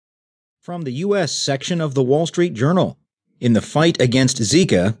From the U.S. section of the Wall Street Journal. In the fight against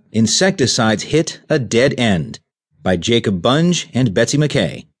Zika, insecticides hit a dead end. By Jacob Bunge and Betsy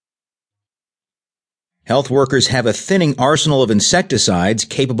Mckay. Health workers have a thinning arsenal of insecticides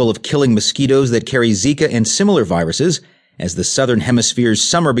capable of killing mosquitoes that carry Zika and similar viruses as the southern hemisphere's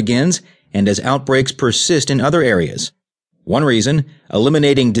summer begins and as outbreaks persist in other areas. One reason,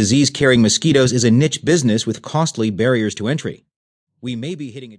 eliminating disease-carrying mosquitoes is a niche business with costly barriers to entry. We may be hitting a